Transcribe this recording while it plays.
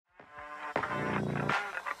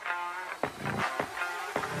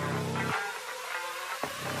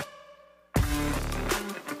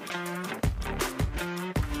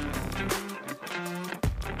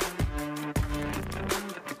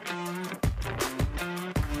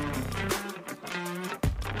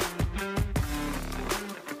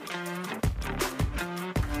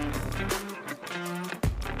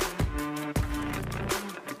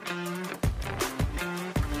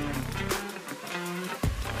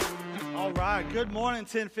right, good morning,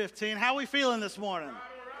 1015. How are we feeling this morning?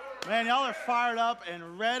 Man, y'all are fired up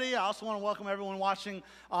and ready. I also want to welcome everyone watching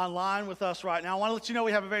online with us right now. I want to let you know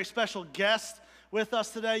we have a very special guest with us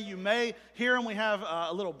today. You may hear him. We have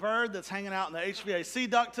a little bird that's hanging out in the HVAC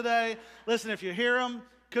duct today. Listen, if you hear him,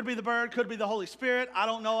 could be the bird, could be the Holy Spirit. I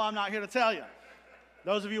don't know. I'm not here to tell you.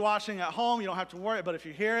 Those of you watching at home, you don't have to worry, but if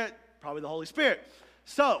you hear it, probably the Holy Spirit.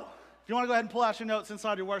 So, if you want to go ahead and pull out your notes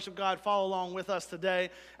inside your worship guide, follow along with us today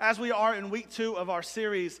as we are in week 2 of our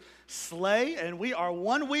series, Slay, and we are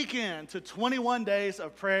 1 week in to 21 days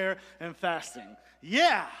of prayer and fasting.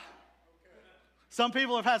 Yeah! Some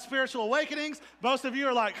people have had spiritual awakenings. Most of you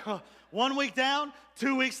are like, 1 week down,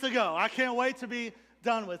 2 weeks to go. I can't wait to be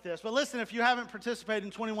done with this. But listen, if you haven't participated in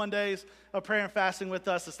 21 days of prayer and fasting with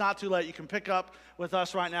us, it's not too late. You can pick up with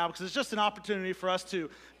us right now because it's just an opportunity for us to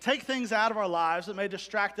take things out of our lives that may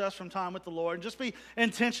distract us from time with the Lord and just be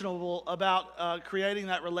intentional about creating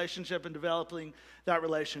that relationship and developing that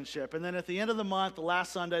relationship. And then at the end of the month, the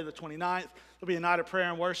last Sunday, the 29th, there'll be a night of prayer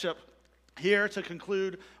and worship here to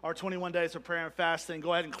conclude our 21 days of prayer and fasting.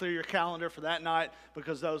 Go ahead and clear your calendar for that night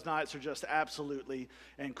because those nights are just absolutely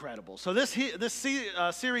incredible. So this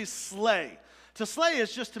series, Slay. To slay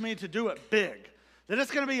is just to mean to do it big. That it's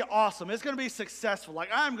going to be awesome. It's going to be successful. Like,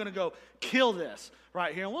 I'm going to go kill this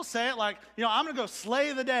right here. And we'll say it like, I'm going to go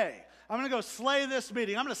slay the day. I'm going to go slay this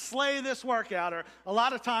meeting. I'm going to slay this workout. Or a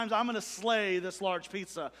lot of times, I'm going to slay this large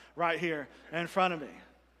pizza right here in front of me.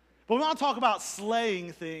 But we want to talk about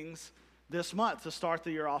slaying things this month to start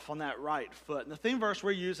the year off on that right foot. And the theme verse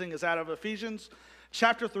we're using is out of Ephesians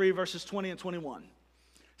chapter 3, verses 20 and 21. It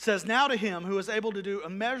says, "Now to him who is able to do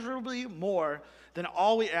immeasurably more than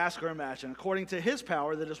all we ask or imagine, according to his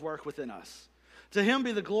power that is worked within us. To him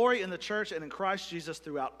be the glory in the church and in Christ Jesus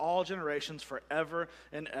throughout all generations, forever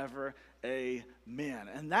and ever. Amen."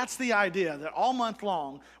 And that's the idea, that all month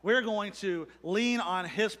long, we're going to lean on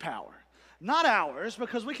his power. Not ours,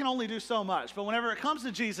 because we can only do so much. But whenever it comes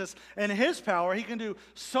to Jesus and his power, he can do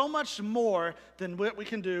so much more than what we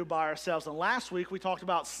can do by ourselves. And last week, we talked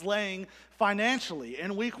about slaying financially.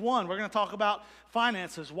 In week 1, we're going to talk about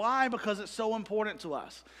finances. Why? Because it's so important to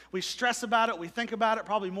us. We stress about it. We think about it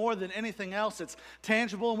probably more than anything else. It's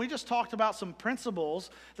tangible. And we just talked about some principles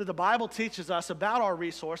that the Bible teaches us about our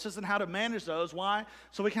resources and how to manage those. Why?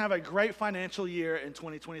 So we can have a great financial year in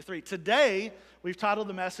 2023. Today, we've titled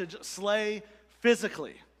the message, Slay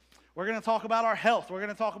Physically. We're going to talk about our health. We're going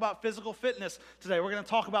to talk about physical fitness today. We're going to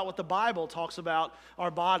talk about what the Bible talks about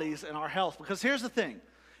our bodies and our health. Because here's the thing.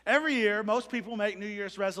 Every year, most people make New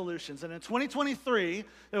Year's resolutions. And in 2023,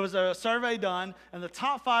 there was a survey done, and the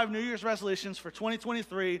top 5 New Year's resolutions for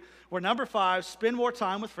 2023 were number 5, spend more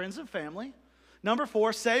time with friends and family. Number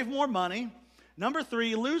 4, save more money. Number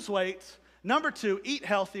 3, lose weight. Number 2, eat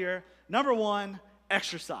healthier. Number 1,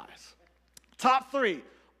 exercise. Top 3,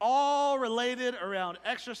 all related around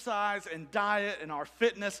exercise and diet and our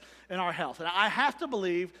fitness and our health. And I have to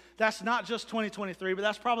believe that's not just 2023, but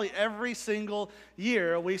that's probably every single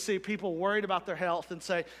year we see people worried about their health and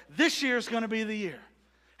say, this year's going to be the year.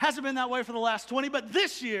 Hasn't been that way for the last 20, but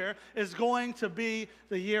this year is going to be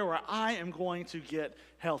the year where I am going to get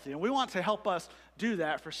healthy. And we want to help us do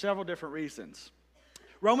that for several different reasons.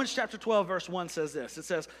 Romans chapter 12, verse 1 says this. It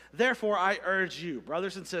says, "Therefore I urge you,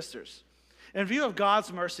 brothers and sisters, in view of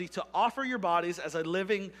God's mercy, to offer your bodies as a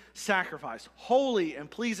living sacrifice, holy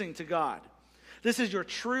and pleasing to God. This is your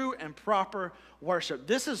true and proper worship."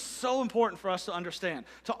 This is so important for us to understand,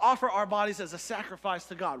 to offer our bodies as a sacrifice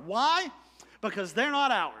to God. Why? Because they're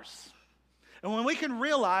not ours. And when we can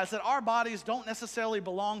realize that our bodies don't necessarily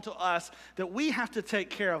belong to us, that we have to take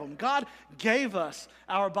care of them. God gave us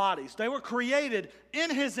our bodies. They were created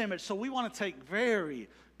in his image, so we want to take very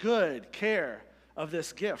good care of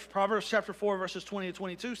this gift. Proverbs chapter 4, verses 20 and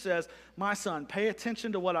 22 says, "My son, pay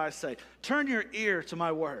attention to what I say. Turn your ear to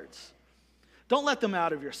my words. Don't let them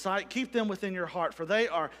out of your sight. Keep them within your heart, for they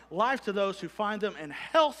are life to those who find them and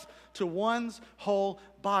health to one's whole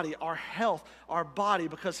body." Our health, our body,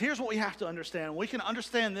 because here's what we have to understand. When we can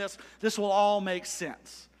understand this, this will all make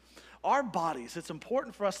sense. Our bodies, it's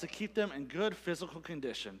important for us to keep them in good physical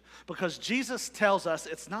condition because Jesus tells us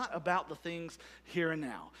it's not about the things here and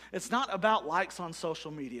now. It's not about likes on social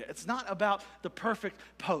media. It's not about the perfect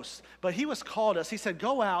posts. But he was called us. He said,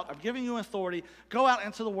 go out. I'm giving you authority. Go out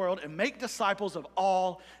into the world and make disciples of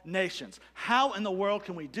all nations. How in the world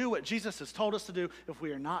can we do what Jesus has told us to do if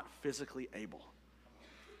we are not physically able?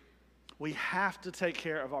 We have to take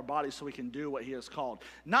care of our bodies so we can do what he has called.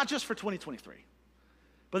 Not just for 2023.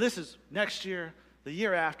 But this is next year, the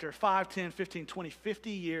year after, 5, 10, 15, 20, 50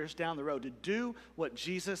 years down the road to do what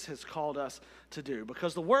Jesus has called us to do.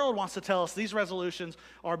 Because the world wants to tell us these resolutions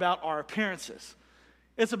are about our appearances.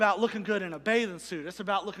 It's about looking good in a bathing suit. It's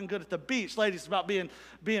about looking good at the beach. Ladies, it's about being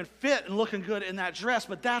fit and looking good in that dress,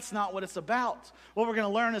 but that's not what it's about. What we're going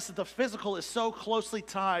to learn is that the physical is so closely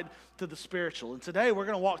tied to the spiritual. And today we're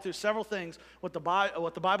going to walk through several things, what the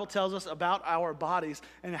Bible tells us about our bodies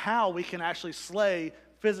and how we can actually slay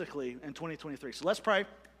physically in 2023. So let's pray,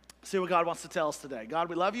 see what God wants to tell us today. God,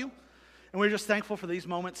 we love you, and we're just thankful for these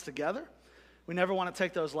moments together. We never want to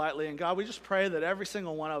take those lightly. And God, we just pray that every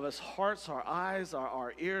single one of us, hearts, our eyes,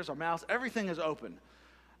 our ears, our mouths, everything is open.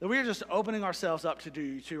 That we are just opening ourselves up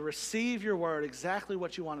to receive your word, exactly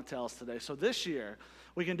what you want to tell us today. So this year,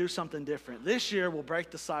 we can do something different. This year, we'll break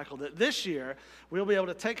the cycle. That this year, we'll be able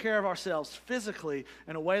to take care of ourselves physically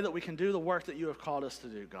in a way that we can do the work that you have called us to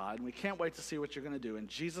do, God. And we can't wait to see what you're going to do. In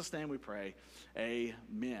Jesus' name we pray,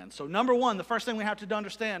 amen. So number one, the first thing we have to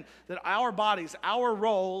understand, that our bodies, our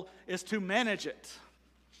role is to manage it.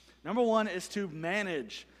 Number one is to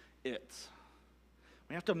manage it.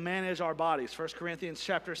 We have to manage our bodies. 1 Corinthians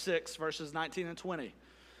chapter 6, verses 19 and 20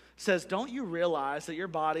 says, "Don't you realize that your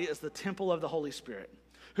body is the temple of the Holy Spirit,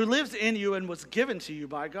 who lives in you and was given to you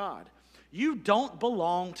by God? You don't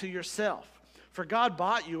belong to yourself, for God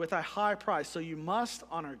bought you with a high price, so you must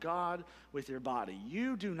honor God with your body.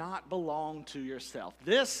 You do not belong to yourself."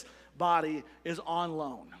 This body is on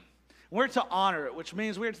loan. We're to honor it, which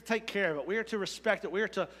means we're to take care of it. We are to respect it. We are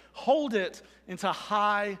to hold it into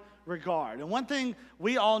high regard. And one thing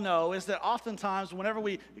we all know is that oftentimes whenever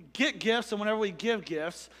we get gifts and whenever we give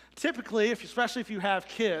gifts, typically, especially if you have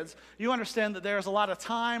kids, you understand that there's a lot of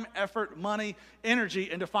time, effort, money,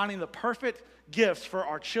 energy into finding the perfect gifts for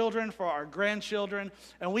our children, for our grandchildren,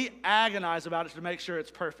 and we agonize about it to make sure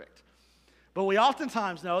it's perfect. But we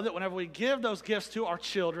oftentimes know that whenever we give those gifts to our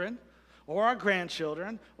children or our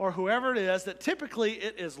grandchildren or whoever it is, that typically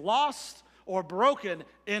it is lost or broken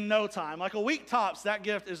in no time. Like a week tops, that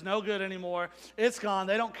gift is no good anymore. It's gone.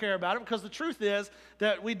 They don't care about it, because the truth is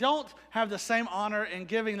that we don't have the same honor in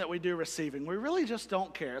giving that we do receiving. We really just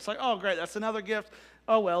don't care. It's like, oh, great, that's another gift.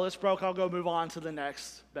 Oh, well, it's broke. I'll go move on to the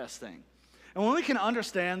next best thing. And when we can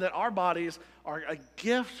understand that our bodies are a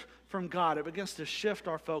gift from God, it begins to shift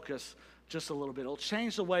our focus just a little bit. It'll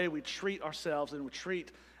change the way we treat ourselves and we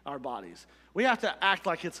treat our bodies. We have to act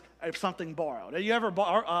like it's something borrowed. Have you ever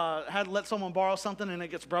had to let someone borrow something and it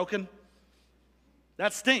gets broken?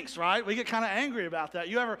 That stinks, right? We get kind of angry about that.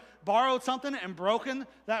 You ever borrowed something and broken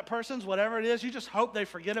that person's, whatever it is? You just hope they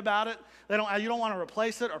forget about it. You don't want to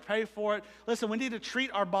replace it or pay for it. Listen, we need to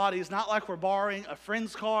treat our bodies not like we're borrowing a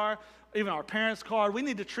friend's car, even our parents' car. We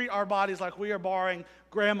need to treat our bodies like we are borrowing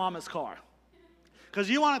grandmama's car. Because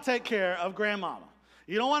you want to take care of grandmama.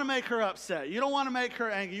 You don't want to make her upset. You don't want to make her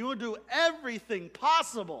angry. You will do everything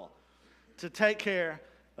possible to take care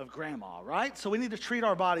of grandma, right? So we need to treat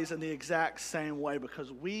our bodies in the exact same way,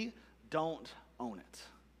 because we don't own it.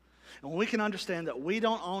 And when we can understand that we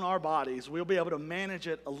don't own our bodies, we'll be able to manage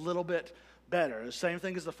it a little bit better. The same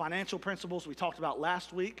thing as the financial principles we talked about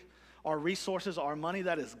last week. Our resources, our money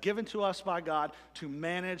that is given to us by God to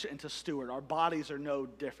manage and to steward. Our bodies are no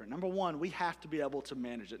different. Number one, we have to be able to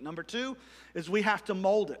manage it. Number two is we have to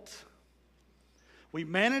mold it. We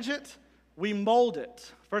manage it, we mold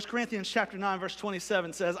it. 1 Corinthians chapter 9, verse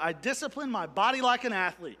 27 says, "I discipline my body like an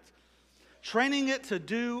athlete, training it to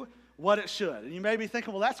do what it should." And you may be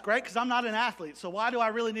thinking, well, that's great because I'm not an athlete, so why do I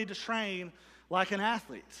really need to train like an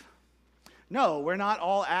athlete? No, we're not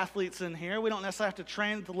all athletes in here. We don't necessarily have to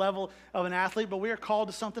train at the level of an athlete, but we are called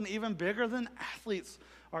to something even bigger than athletes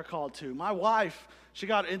are called to. My wife, she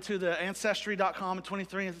got into the Ancestry.com and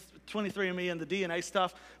 23andMe and the DNA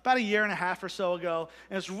stuff about a year and a half or so ago,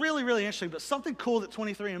 and it's really, really interesting. But something cool that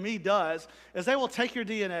 23andMe does is they will take your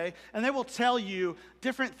DNA and they will tell you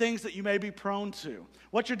different things that you may be prone to,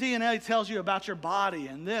 what your DNA tells you about your body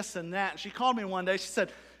and this and that. And she called me one day. She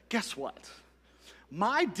said, "Guess what?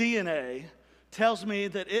 My DNA tells me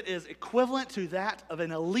that it is equivalent to that of an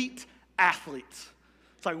elite athlete."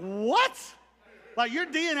 It's like, what? Like, your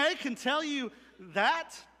DNA can tell you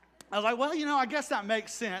that? I was like, well, I guess that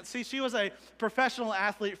makes sense. See, she was a professional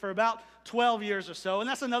athlete for about 12 years or so, and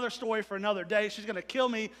that's another story for another day. She's going to kill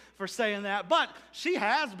me for saying that, but she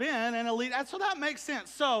has been an elite athlete, so that makes sense.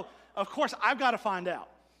 So, of course, I've got to find out.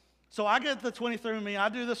 So I get the 23andMe, I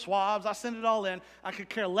do the swabs, I send it all in. I could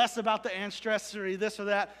care less about the ancestry, this or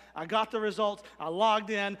that. I got the results, I logged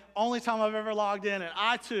in, only time I've ever logged in, and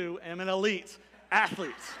I too am an elite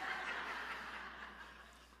athlete.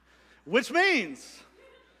 Which means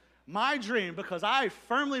my dream, because I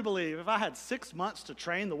firmly believe if I had 6 months to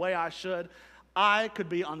train the way I should, I could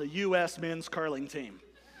be on the U.S. men's curling team.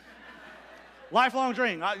 Lifelong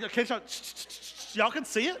dream. Y'all can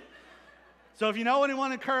see it? So if you know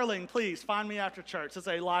anyone in curling, please find me after church. It's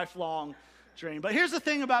a lifelong dream. But here's the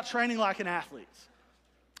thing about training like an athlete.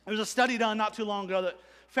 There was a study done not too long ago that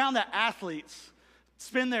found that athletes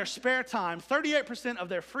spend their spare time, 38% of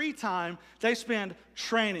their free time, they spend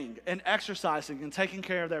training and exercising and taking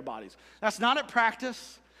care of their bodies. That's not at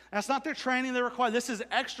practice. That's not their training they require. This is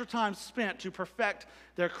extra time spent to perfect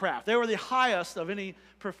their craft. They were the highest of any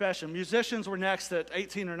profession. Musicians were next at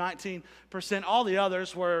 18 or 19%. All the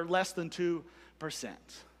others were less than 2%.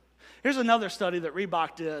 Here's another study that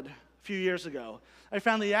Reebok did a few years ago. They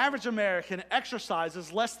found the average American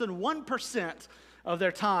exercises less than 1% of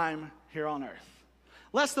their time here on earth.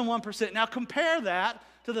 Less than 1%. Now compare that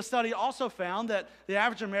to the study also found that the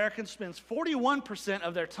average American spends 41%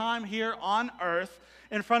 of their time here on earth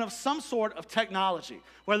in front of some sort of technology,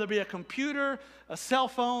 whether it be a computer, a cell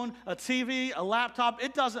phone, a TV, a laptop,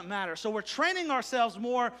 it doesn't matter. So we're training ourselves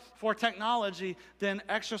more for technology than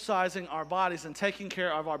exercising our bodies and taking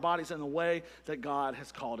care of our bodies in the way that God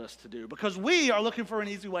has called us to do, because we are looking for an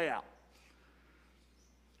easy way out.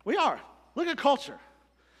 We are. Look at culture.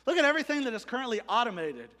 Look at everything that is currently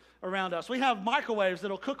automated around us. We have microwaves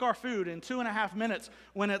that'll cook our food in 2.5 minutes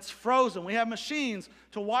when it's frozen. We have machines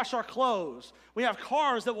to wash our clothes. We have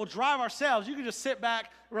cars that will drive ourselves. You can just sit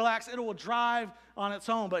back, relax, it will drive on its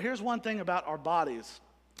own. But here's one thing about our bodies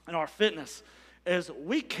and our fitness is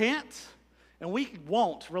we can't and we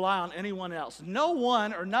won't rely on anyone else. No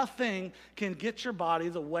one or nothing can get your body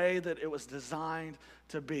the way that it was designed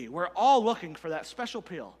to be. We're all looking for that special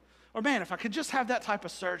pill. Or man, if I could just have that type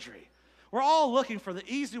of surgery. We're all looking for the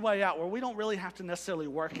easy way out where we don't really have to necessarily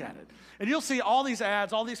work at it. And you'll see all these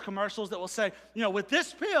ads, all these commercials that will say, you know, with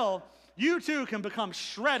this pill, you too can become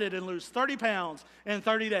shredded and lose 30 pounds in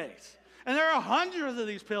 30 days. And there are hundreds of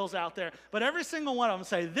these pills out there, but every single one of them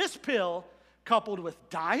say this pill, coupled with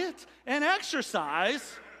diet and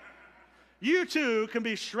exercise, you too can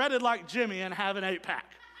be shredded like Jimmy and have an 8-pack.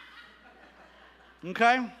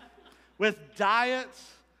 Okay? With diet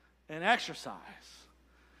and exercise.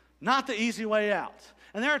 Not the easy way out.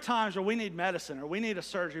 And there are times where we need medicine or we need a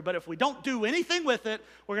surgery, but if we don't do anything with it,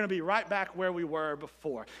 we're going to be right back where we were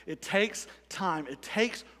before. It takes time. It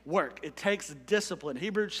takes work. It takes discipline.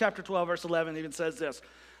 Hebrews chapter 12, verse 11 even says this: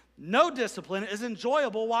 no discipline is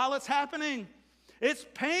enjoyable while it's happening. It's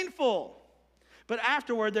painful. But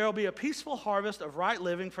afterward, there will be a peaceful harvest of right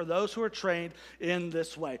living for those who are trained in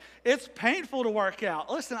this way. It's painful to work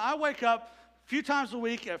out. Listen, I wake up a few times a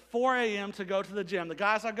week at 4 a.m. to go to the gym. The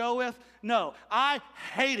guys I go with, no, I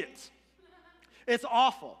hate it. It's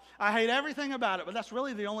awful. I hate everything about it, but that's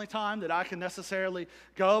really the only time that I can necessarily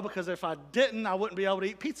go, because if I didn't, I wouldn't be able to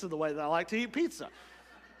eat pizza the way that I like to eat pizza.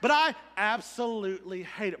 But I absolutely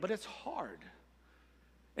hate it, but it's hard.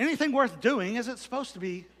 Anything worth doing isn't supposed to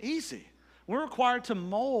be easy. We're required to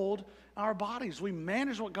mold our bodies. We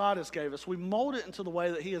manage what God has gave us. We mold it into the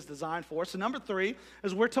way that He has designed for us. And number 3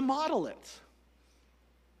 is we're to model it.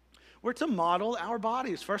 We're to model our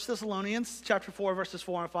bodies. 1 Thessalonians chapter 4, verses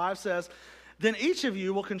 4 and 5 says, then each of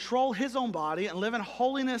you will control his own body and live in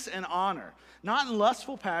holiness and honor, not in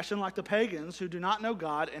lustful passion like the pagans who do not know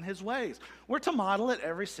God and His ways. We're to model it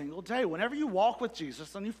every single day. Whenever you walk with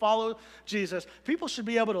Jesus and you follow Jesus, people should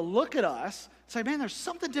be able to look at us and say, man, there's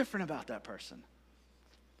something different about that person.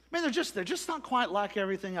 Man, they're just not quite like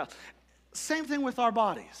everything else. Same thing with our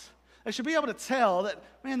bodies. They should be able to tell that,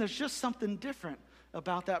 man, there's just something different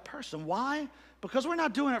about that person. Why? Because we're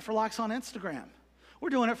not doing it for likes on Instagram. We're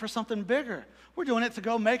doing it for something bigger. We're doing it to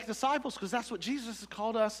go make disciples, because that's what Jesus has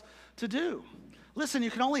called us to do. Listen, you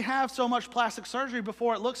can only have so much plastic surgery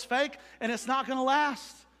before it looks fake, and it's not going to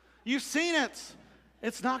last. You've seen it.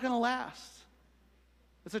 It's not going to last.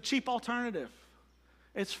 It's a cheap alternative.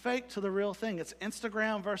 It's fake to the real thing. It's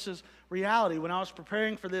Instagram versus reality. When I was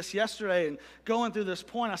preparing for this yesterday and going through this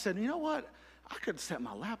point, I said, you know what? I could set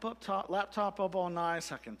my laptop up all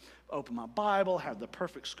nice. I can open my Bible, have the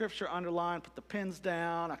perfect scripture underlined, put the pens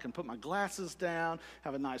down. I can put my glasses down,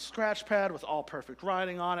 have a nice scratch pad with all perfect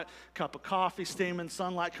writing on it, cup of coffee, steaming,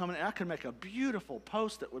 sunlight coming in. I could make a beautiful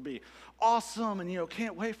post that would be awesome and,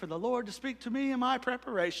 can't wait for the Lord to speak to me in my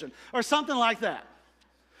preparation or something like that.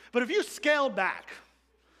 But if you scaled back,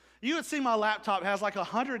 you would see my laptop has like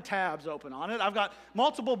 100 tabs open on it. I've got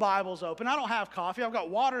multiple Bibles open. I don't have coffee. I've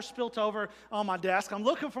got water spilt over on my desk. I'm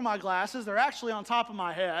looking for my glasses. They're actually on top of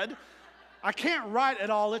my head. I can't write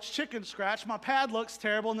at all. It's chicken scratch. My pad looks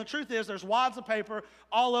terrible. And the truth is there's wads of paper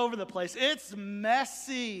all over the place. It's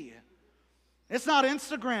messy. It's not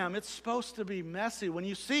Instagram. It's supposed to be messy. When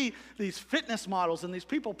you see these fitness models and these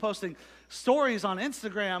people posting stories on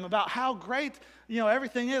Instagram about how great,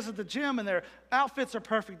 everything is at the gym and their outfits are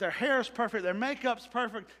perfect, their hair is perfect, their makeup's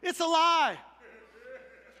perfect, it's a lie.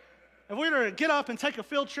 If we were to get up and take a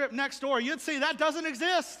field trip next door, you'd see that doesn't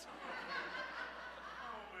exist.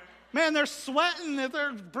 Man, they're sweating,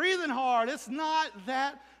 they're breathing hard. It's not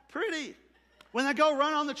that pretty. When they go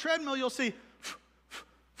run on the treadmill, you'll see,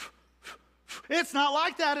 it's not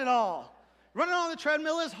like that at all. Running on the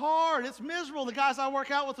treadmill is hard. It's miserable. The guys I work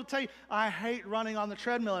out with will tell you, I hate running on the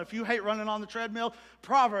treadmill. And if you hate running on the treadmill,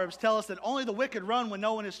 Proverbs tell us that only the wicked run when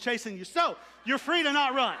no one is chasing you. So, you're free to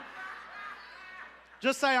not run.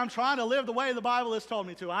 Just say, I'm trying to live the way the Bible has told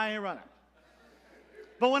me to. I ain't running.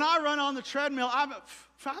 But when I run on the treadmill, I'm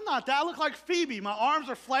not that. I look like Phoebe. My arms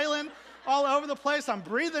are flailing all over the place. I'm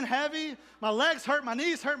breathing heavy. My legs hurt, my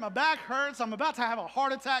knees hurt, my back hurts. I'm about to have a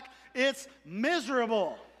heart attack. It's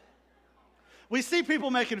miserable. We see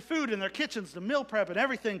people making food in their kitchens, the meal prep, and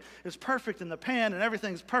everything is perfect in the pan, and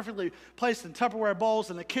everything's perfectly placed in Tupperware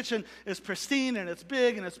bowls, and the kitchen is pristine, and it's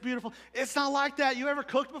big, and it's beautiful. It's not like that. You ever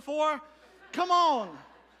cooked before? Come on.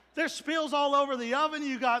 There's spills all over the oven.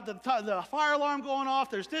 You got the fire alarm going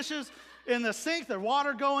off. There's dishes in the sink, there's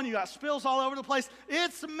water going. You got spills all over the place.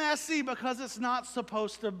 It's messy because it's not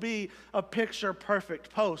supposed to be a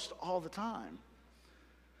picture-perfect post all the time.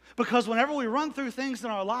 Because whenever we run through things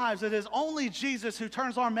in our lives, it is only Jesus who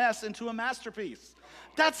turns our mess into a masterpiece.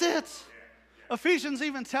 That's it. Ephesians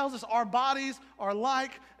even tells us our bodies are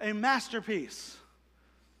like a masterpiece.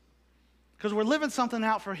 Because we're living something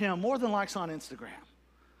out for Him more than likes on Instagram.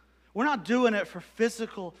 We're not doing it for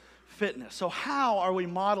physical fitness. So how are we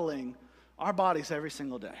modeling our bodies every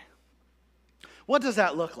single day? What does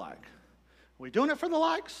that look like? Are we doing it for the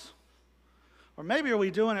likes? Or maybe are we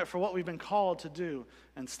doing it for what we've been called to do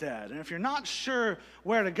instead? And if you're not sure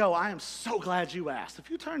where to go, I am so glad you asked. If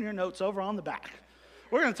you turn your notes over on the back,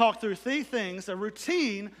 we're going to talk through 3 things, a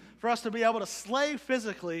routine for us to be able to slay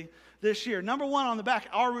physically this year. Number 1 on the back,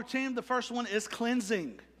 our routine, the first one is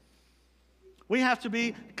cleansing. We have to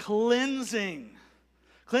be cleansing.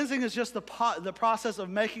 Cleansing is just the process of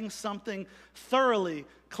making something thoroughly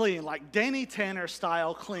clean, like Danny Tanner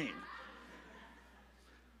style clean.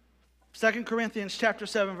 2 Corinthians chapter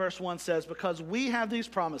 7, verse 1 says, because we have these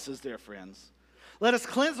promises, dear friends, let us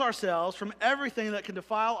cleanse ourselves from everything that can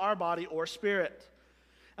defile our body or spirit.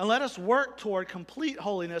 And let us work toward complete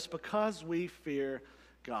holiness because we fear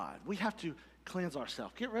God. We have to cleanse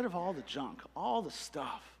ourselves. Get rid of all the junk, all the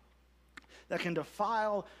stuff that can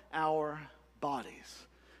defile our bodies.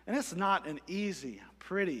 And it's not an easy,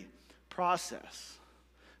 pretty process.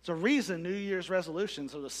 It's a reason New Year's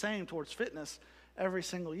resolutions are the same towards fitness every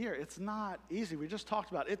single year. It's not easy. We just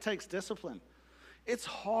talked about it. It takes discipline. It's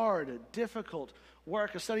hard, difficult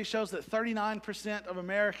work. A study shows that 39% of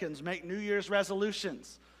Americans make New Year's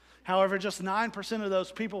resolutions. However, just 9% of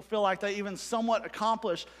those people feel like they even somewhat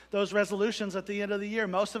accomplish those resolutions at the end of the year.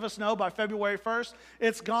 Most of us know by February 1st,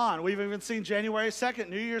 it's gone. We've even seen January 2nd,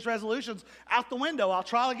 New Year's resolutions out the window. I'll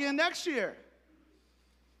try again next year.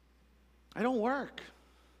 They don't work.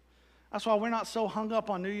 That's why we're not so hung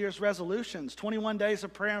up on New Year's resolutions. 21 days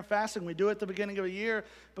of prayer and fasting, we do it at the beginning of a year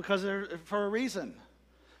for a reason.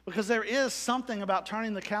 Because there is something about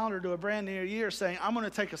turning the calendar to a brand new year saying, I'm going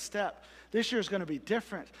to take a step. This year is going to be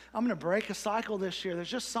different. I'm going to break a cycle this year. There's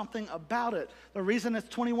just something about it. The reason it's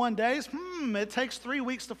 21 days, it takes 3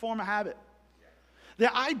 weeks to form a habit.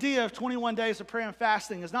 The idea of 21 days of prayer and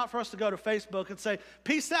fasting is not for us to go to Facebook and say,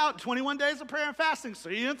 peace out, 21 days of prayer and fasting.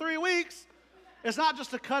 See you in 3 weeks. It's not just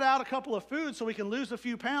to cut out a couple of foods so we can lose a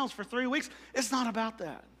few pounds for 3 weeks. It's not about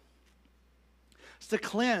that. It's to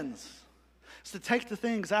cleanse. It's to take the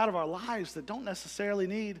things out of our lives that don't necessarily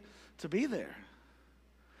need to be there.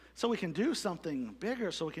 So we can do something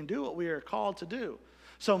bigger, so we can do what we are called to do.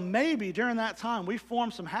 So maybe during that time we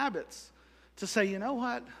form some habits to say, you know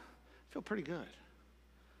what, I feel pretty good.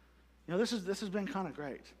 You know, this has been kind of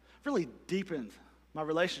great. Really deepened my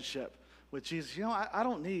relationship with Jesus. You know, I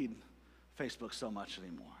don't need Facebook so much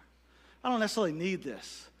anymore. I don't necessarily need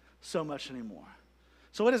this so much anymore.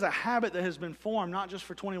 So it is a habit that has been formed not just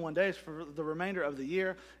for 21 days, for the remainder of the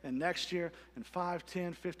year and next year and 5,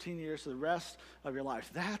 10, 15 years, the rest of your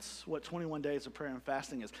life. That's what 21 days of prayer and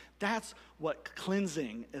fasting is. That's what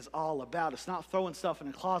cleansing is all about. It's not throwing stuff in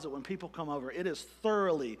a closet when people come over. It is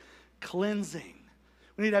thoroughly cleansing.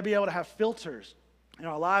 We need to be able to have filters in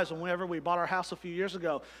our lives. And whenever we bought our house a few years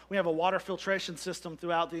ago, we have a water filtration system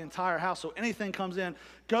throughout the entire house. So anything comes in,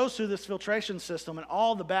 goes through this filtration system, and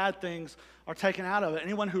all the bad things are taken out of it.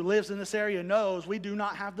 Anyone who lives in this area knows we do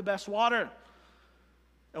not have the best water.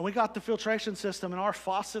 And we got the filtration system, and our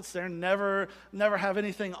faucets, they never have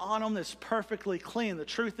anything on them that's perfectly clean. The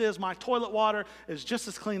truth is, my toilet water is just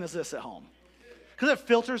as clean as this at home because it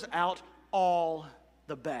filters out all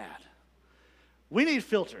the bad. We need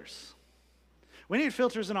filters. We need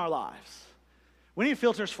filters in our lives. We need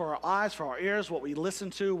filters for our eyes, for our ears, what we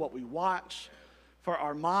listen to, what we watch, for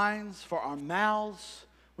our minds, for our mouths.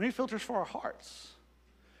 We need filters for our hearts.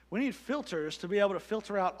 We need filters to be able to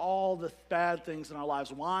filter out all the bad things in our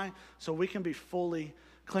lives. Why? So we can be fully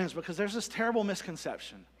cleansed. Because there's this terrible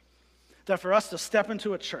misconception that for us to step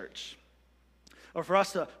into a church or for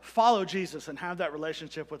us to follow Jesus and have that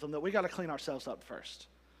relationship with him, that we got to clean ourselves up first.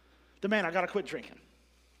 Man, I got to quit drinking.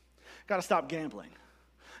 Got to stop gambling.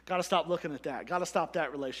 Got to stop looking at that. Got to stop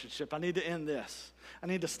that relationship. I need to end this. I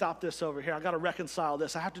need to stop this over here. I got to reconcile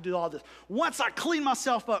this. I have to do all this. Once I clean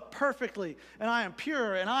myself up perfectly and I am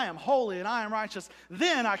pure and I am holy and I am righteous,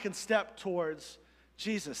 then I can step towards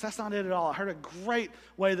Jesus. That's not it at all. I heard a great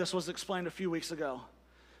way this was explained a few weeks ago.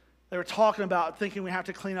 They were talking about thinking we have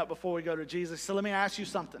to clean up before we go to Jesus. So let me ask you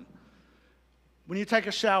something. When you take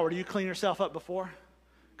a shower, do you clean yourself up before?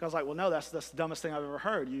 I was like, well, no, that's the dumbest thing I've ever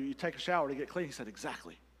heard. You take a shower to get clean. He said,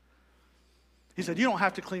 exactly. He said, you don't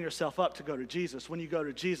have to clean yourself up to go to Jesus. When you go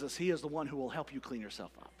to Jesus, he is the one who will help you clean yourself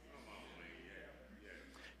up.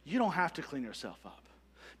 You don't have to clean yourself up.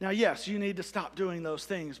 Now, yes, you need to stop doing those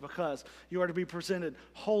things because you are to be presented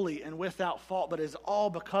holy and without fault, but it is all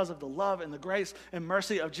because of the love and the grace and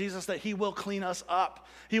mercy of Jesus that he will clean us up.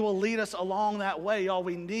 He will lead us along that way. Y'all,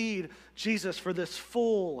 we need Jesus for this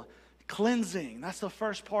full cleansing. That's the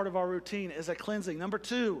first part of our routine, is a cleansing. Number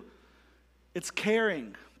 2, it's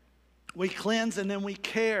caring. We cleanse and then we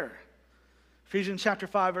care. Ephesians chapter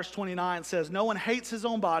 5, verse 29 says, no one hates his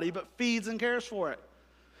own body, but feeds and cares for it,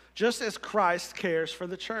 just as Christ cares for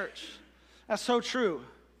the church. That's so true.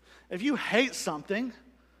 If you hate something,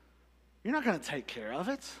 you're not going to take care of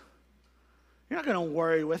it. You're not going to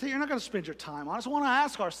worry with it. You're not going to spend your time on it. So we want to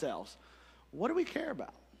ask ourselves, what do we care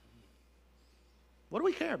about? What do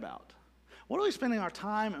we care about? What are we spending our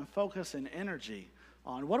time and focus and energy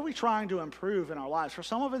on? What are we trying to improve in our lives? For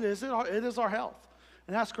some of it is our health.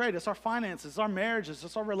 And that's great. It's our finances, it's our marriages,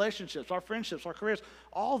 it's our relationships, our friendships, our careers.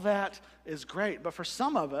 All that is great. But for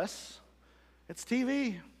some of us, it's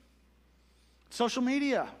TV, it's social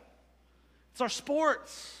media, it's our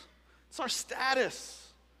sports, it's our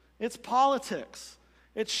status, it's politics,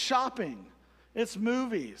 it's shopping, it's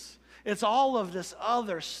movies. It's all of this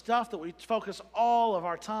other stuff that we focus all of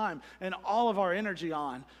our time and all of our energy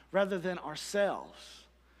on rather than ourselves.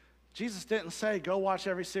 Jesus didn't say, go watch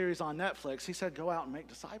every series on Netflix. He said, go out and make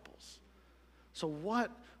disciples. So what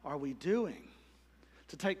are we doing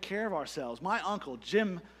to take care of ourselves? My uncle,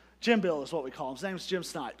 Jim Bill is what we call him. His name's Jim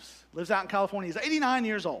Snipes. Lives out in California. He's 89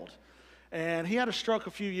 years old. And he had a stroke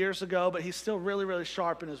a few years ago, but he's still really, really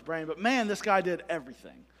sharp in his brain. But man, this guy did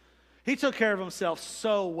everything. He took care of himself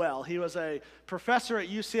so well. He was a professor at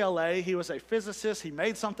UCLA. He was a physicist. He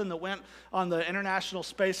made something that went on the International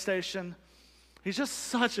Space Station. He's just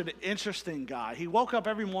such an interesting guy. He woke up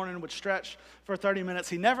every morning and would stretch for 30 minutes.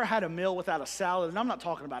 He never had a meal without a salad. And I'm not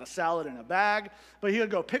talking about a salad in a bag, but he would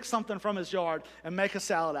go pick something from his yard and make a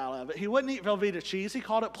salad out of it. He wouldn't eat Velveeta cheese. He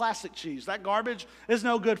called it plastic cheese. That garbage is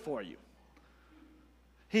no good for you.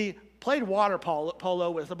 He played water polo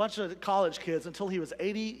with a bunch of college kids until he was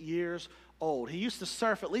 80 years old. He used to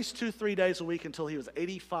surf at least 2-3 days a week until he was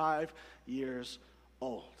 85 years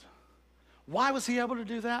old. Why was he able to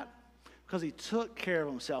do that? Because he took care of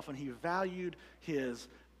himself and he valued his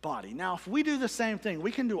body. Now, if we do the same thing,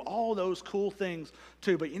 we can do all those cool things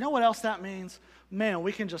too. But you know what else that means? Man,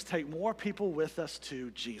 we can just take more people with us to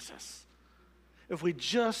Jesus. If we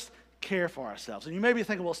just care for ourselves. And you may be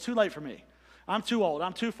thinking, well, it's too late for me. I'm too old.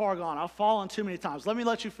 I'm too far gone. I've fallen too many times. Let me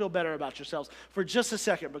let you feel better about yourselves for just a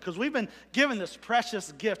second, because we've been given this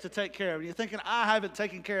precious gift to take care of. And you're thinking, I haven't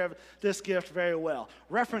taken care of this gift very well.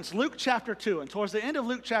 Reference Luke chapter 2. And towards the end of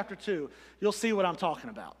Luke chapter 2, you'll see what I'm talking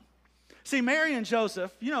about. See, Mary and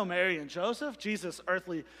Joseph, you know Mary and Joseph, Jesus'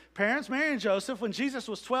 earthly parents. Mary and Joseph, when Jesus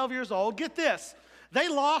was 12 years old, get this, they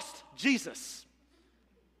lost Jesus.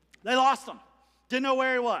 They lost him. Didn't know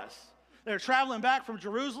where he was. They were traveling back from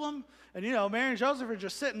Jerusalem. And, you know, Mary and Joseph are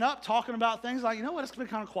just sitting up talking about things like, you know what, it's been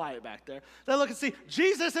kind of quiet back there. They look and see,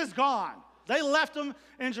 Jesus is gone. They left him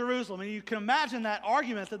in Jerusalem. And you can imagine that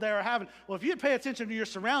argument that they were having. Well, if you'd pay attention to your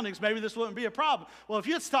surroundings, maybe this wouldn't be a problem. Well, if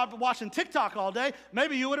you'd stopped watching TikTok all day,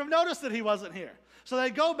 maybe you would have noticed that he wasn't here. So they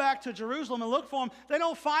go back to Jerusalem and look for him. They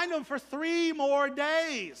don't find him for 3 more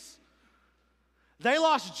days. They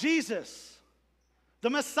lost Jesus, the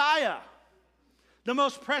Messiah, the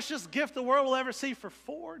most precious gift the world will ever see, for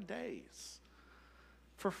 4 days.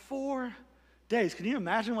 for 4 days. Can you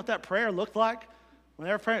imagine what that prayer looked like? When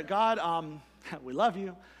they were praying, God, we love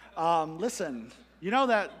you. Listen, you know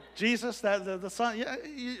that Jesus, that the son,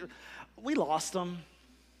 we lost him.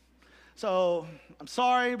 So I'm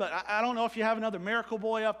sorry, but I don't know if you have another miracle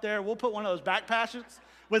boy up there. We'll put one of those back patches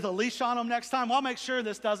with a leash on them next time. I'll make sure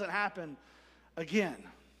this doesn't happen again.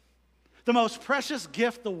 The most precious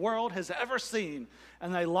gift the world has ever seen,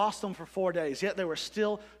 and they lost them for 4 days, yet they were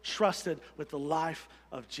still trusted with the life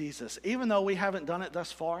of Jesus. Even though we haven't done it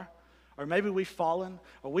thus far, or maybe we've fallen,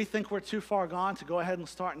 or we think we're too far gone to go ahead and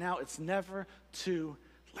start now, it's never too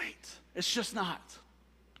late. It's just not.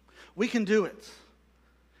 We can do it.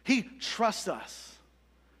 He trusts us.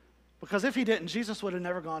 Because if he didn't, Jesus would have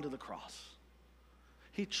never gone to the cross.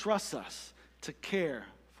 He trusts us to care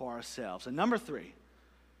for ourselves. And number 3,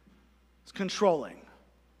 it's controlling.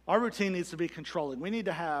 Our routine needs to be controlling. We need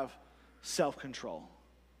to have self-control.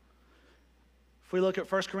 If we look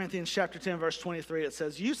at 1 Corinthians chapter 10, verse 23, it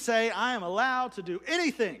says, "You say, I am allowed to do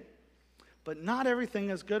anything, but not everything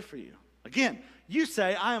is good for you." Again, you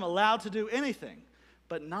say, I am allowed to do anything,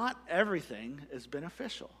 but not everything is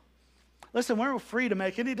beneficial. Listen, we're free to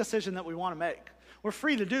make any decision that we want to make. We're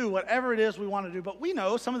free to do whatever it is we want to do, but we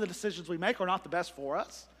know some of the decisions we make are not the best for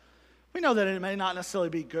us. We know that it may not necessarily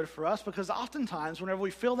be good for us because oftentimes whenever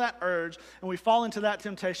we feel that urge and we fall into that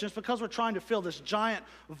temptation, it's because we're trying to fill this giant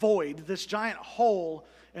void, this giant hole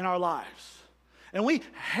in our lives. And we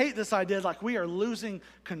hate this idea like we are losing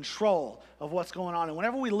control of what's going on. And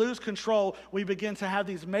whenever we lose control, we begin to have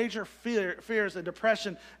these major fears and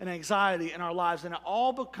depression and anxiety in our lives. And it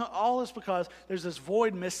all is because there's this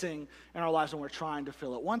void missing in our lives and we're trying to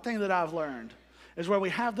fill it. One thing that I've learned is where we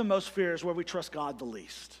have the most fear is where we trust God the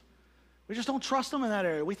least. We just don't trust him in that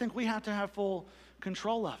area. We think we have to have full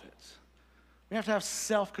control of it. We have to have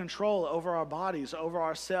self-control over our bodies, over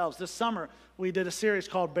ourselves. This summer, we did a series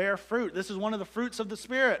called Bear Fruit. This is one of the fruits of the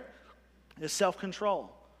Spirit, is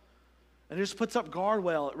self-control. And it just puts up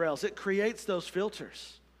guardrails. It creates those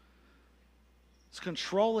filters. It's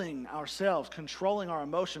controlling ourselves, controlling our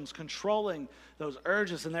emotions, controlling those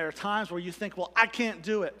urges. And there are times where you think, well, I can't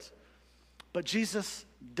do it. But Jesus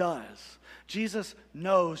does. Jesus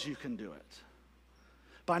knows you can do it.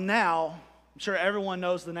 By now, I'm sure everyone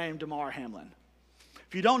knows the name Damar Hamlin.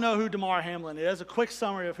 If you don't know who Damar Hamlin is, a quick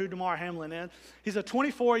summary of who Damar Hamlin is. He's a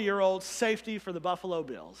 24-year-old safety for the Buffalo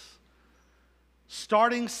Bills.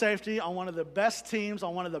 Starting safety on one of the best teams,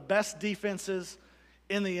 on one of the best defenses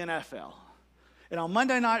in the NFL. And on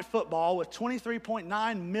Monday Night Football, with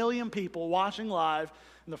 23.9 million people watching live,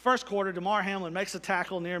 in the first quarter, Damar Hamlin makes a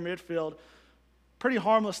tackle near midfield. Pretty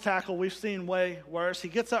harmless tackle. We've seen way worse. He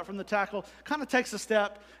gets up from the tackle, kind of takes a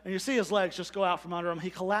step, and you see his legs just go out from under him.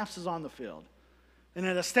 He collapses on the field. And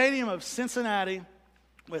in a stadium of Cincinnati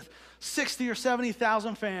with 60 or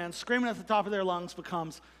 70,000 fans screaming at the top of their lungs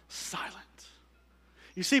becomes silent.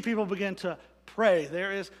 You see people begin to pray.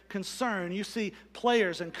 There is concern. You see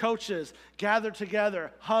players and coaches gathered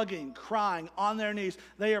together, hugging, crying, on their knees.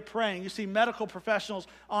 They are praying. You see medical professionals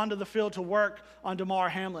onto the field to work on Damar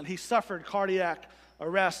Hamlin. He suffered cardiac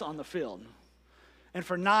arrest on the field. And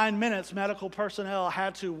for 9 minutes, medical personnel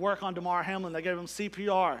had to work on Damar Hamlin. They gave him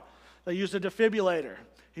CPR. They used a defibrillator.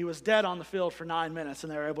 He was dead on the field for 9 minutes,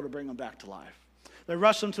 and they were able to bring him back to life. They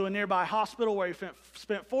rushed him to a nearby hospital where he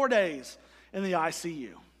spent 4 days in the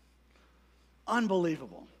ICU.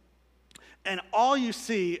 Unbelievable. And all you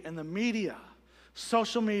see in the media,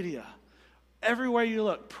 social media, everywhere you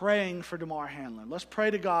look, praying for Damar Hamlin. Let's pray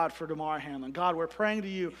to God for Damar Hamlin. God, we're praying to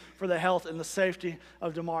you for the health and the safety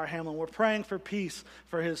of Damar Hamlin. We're praying for peace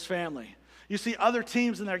for his family. You see other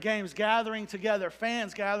teams in their games gathering together,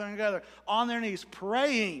 fans gathering together on their knees,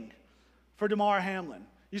 praying for Damar Hamlin.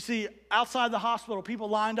 You see outside the hospital, people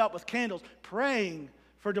lined up with candles, praying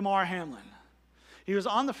for Damar Hamlin. He was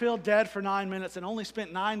on the field dead for 9 minutes and only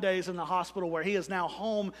spent 9 days in the hospital, where he is now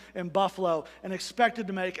home in Buffalo and expected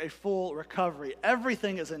to make a full recovery.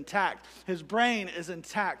 Everything is intact. His brain is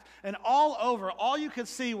intact. And all over, all you could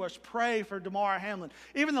see was pray for Damar Hamlin.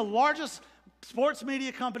 Even the largest sports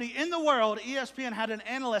media company in the world, ESPN, had an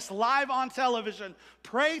analyst live on television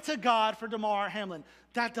pray to God for Damar Hamlin.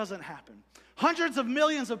 That doesn't happen. Hundreds of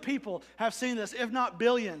millions of people have seen this, if not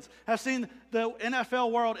billions, have seen the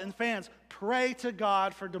NFL world and fans pray to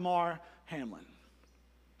God for Damar Hamlin.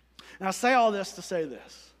 And I say all this to say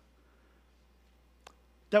this,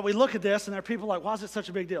 that we look at this and there are people like, why is it such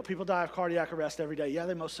a big deal? People die of cardiac arrest every day. Yeah,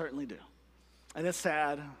 they most certainly do. And it's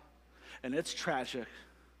sad, and it's tragic.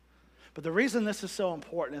 But the reason this is so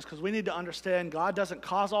important is because we need to understand God doesn't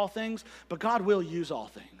cause all things, but God will use all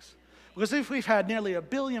things. Because if we've had nearly 1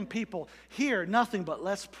 billion people hear nothing but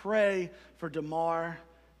let's pray for Damar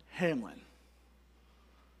Hamlin.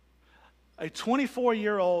 A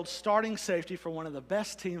 24-year-old starting safety for one of the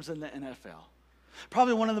best teams in the NFL.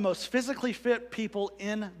 Probably one of the most physically fit people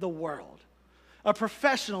in the world. A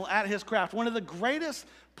professional at his craft. One of the greatest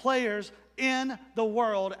players in the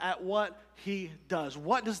world at what he does.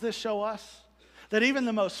 What does this show us? That even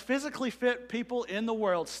the most physically fit people in the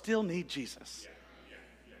world still need Jesus.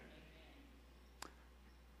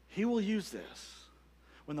 He will use this.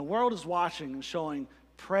 When the world is watching and showing,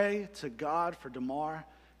 pray to God for Damar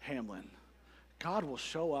Hamlin, God will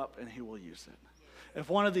show up and he will use it. If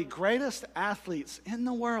one of the greatest athletes in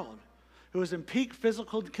the world who is in peak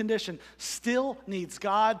physical condition still needs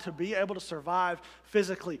God to be able to survive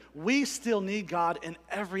physically, we still need God in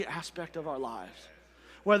every aspect of our lives.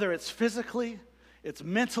 Whether it's physically, it's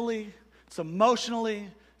mentally, it's emotionally,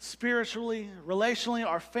 spiritually, relationally,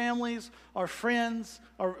 our families, our friends,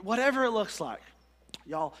 or whatever it looks like.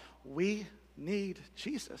 Y'all, we need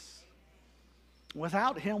Jesus.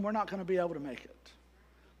 Without him, we're not going to be able to make it.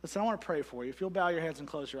 Listen, I want to pray for you. If you'll bow your heads and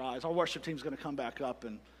close your eyes, our worship team's going to come back up,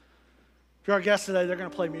 and if you're our guest today, they're going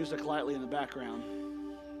to play music lightly in the background.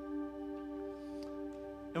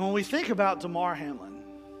 And when we think about Damar Hamlin,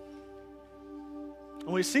 and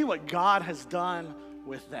we see what God has done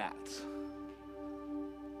with that,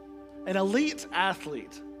 an elite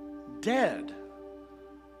athlete dead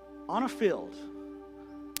on a field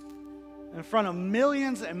in front of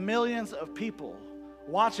millions and millions of people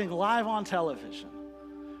watching live on television,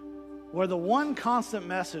 where the one constant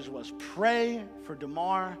message was pray for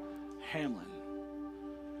Damar Hamlin.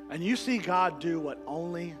 And you see God do what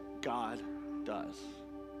only God does.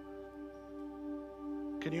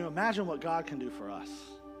 Can you imagine what God can do for us?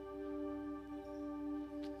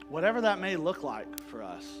 Whatever that may look like for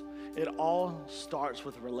us, it all starts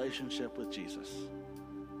with a relationship with Jesus.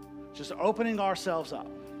 Just opening ourselves up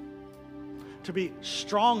to be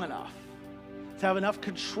strong enough, to have enough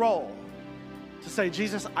control to say,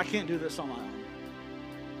 Jesus, I can't do this on my own.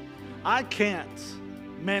 I can't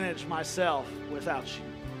manage myself without you.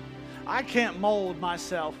 I can't mold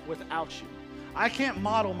myself without you. I can't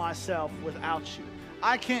model myself without you.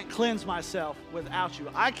 I can't cleanse myself without you.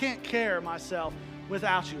 I can't care myself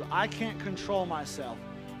without you. I can't control myself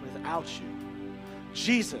without you.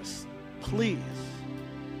 Jesus, please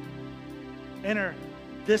enter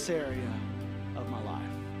this area of my life.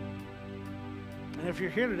 And if you're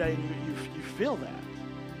here today and you feel that,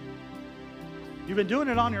 you've been doing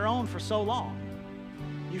it on your own for so long.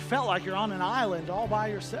 You felt like you're on an island all by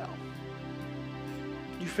yourself.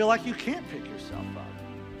 You feel like you can't pick yourself up.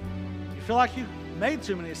 You feel like you made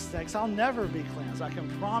too many mistakes. I'll never be cleansed. I can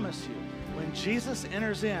promise you, when Jesus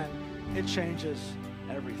enters in, it changes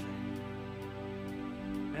everything.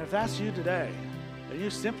 And if that's you today, and you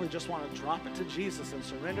simply just want to drop it to Jesus and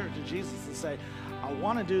surrender it to Jesus and say, I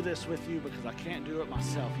want to do this with you because I can't do it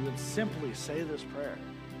myself, you would simply say this prayer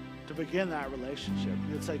to begin that relationship.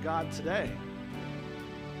 You would say, God, today,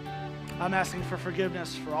 I'm asking for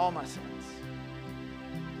forgiveness for all my sins.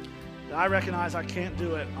 That I recognize I can't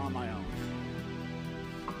do it on my own.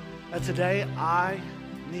 That today I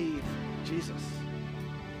need Jesus.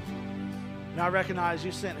 And I recognize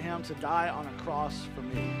you sent him to die on a cross for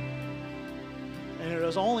me. And it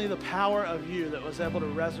was only the power of you that was able to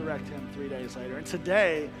resurrect him 3 days later. And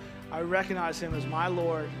today, I recognize him as my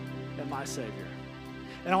Lord and my Savior.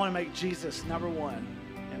 And I want to make Jesus number one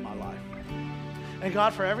in my life. And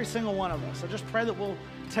God, for every single one of us, I just pray that we'll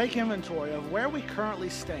take inventory of where we currently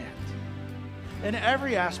stand in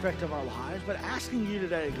every aspect of our lives, but asking you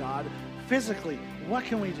today, God, physically, what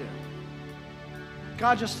can we do?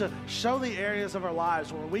 God, just to show the areas of our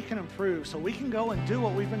lives where we can improve so we can go and do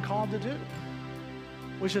what we've been called to do,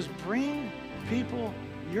 which is bring people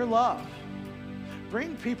your love.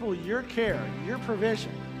 Bring people your care, your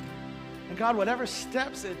provision. And God, whatever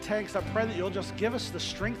steps it takes, I pray that you'll just give us the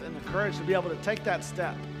strength and the courage to be able to take that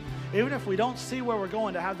step. Even if we don't see where we're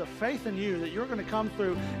going, to have the faith in you that you're going to come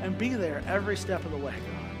through and be there every step of the way,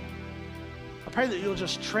 God. I pray that you'll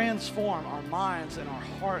just transform our minds and our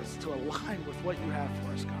hearts to align with what you have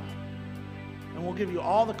for us, God. And we'll give you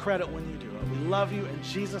all the credit when you do it. We love you in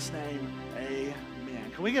Jesus' name,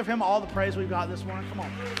 amen. Can we give him all the praise we've got this morning? Come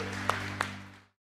on.